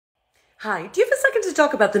Hi, do you have a second to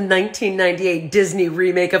talk about the 1998 Disney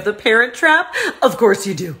remake of The Parent Trap? Of course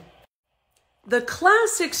you do. The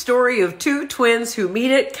classic story of two twins who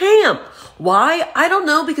meet at camp. Why? I don't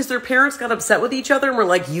know, because their parents got upset with each other and were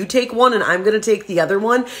like, you take one and I'm going to take the other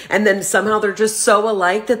one. And then somehow they're just so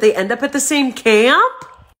alike that they end up at the same camp.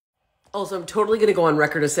 Also, I'm totally going to go on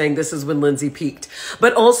record as saying this is when Lindsay peaked.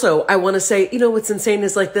 But also, I want to say, you know, what's insane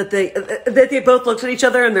is like that they both looked at each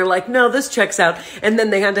other and they're like, no, this checks out. And then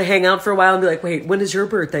they had to hang out for a while and be like, wait, when is your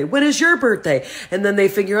birthday? When is your birthday? And then they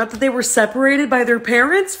figure out that they were separated by their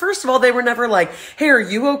parents. First of all, they were never like, hey, are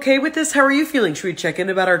you okay with this? How are you feeling? Should we check in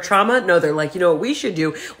about our trauma? No, they're like, you know what we should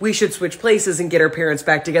do? We should switch places and get our parents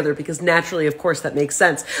back together, because naturally, of course, that makes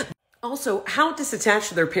sense. Also, how disattached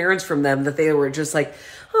their parents from them that they were just like,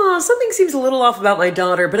 oh, something seems a little off about my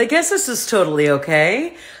daughter, but I guess this is totally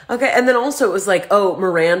okay. Okay, and then also it was like, oh,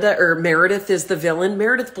 Meredith is the villain.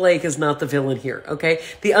 Meredith Blake is not the villain here, okay?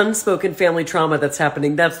 The unspoken family trauma that's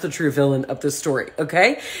happening, that's the true villain of this story,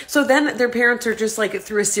 okay? So then their parents are just like,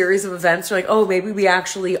 through a series of events, they're like, oh, maybe we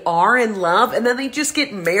actually are in love, and then they just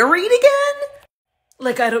get married again?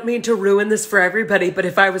 Like, I don't mean to ruin this for everybody, but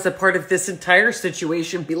if I was a part of this entire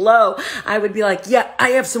situation below, I would be like, yeah, I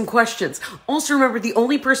have some questions. Also, remember, the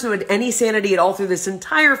only person who had any sanity at all through this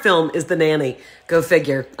entire film is the nanny. Go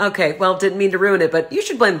figure. Okay, well, didn't mean to ruin it, but you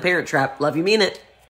should blame The Parent Trap. Love you, mean it.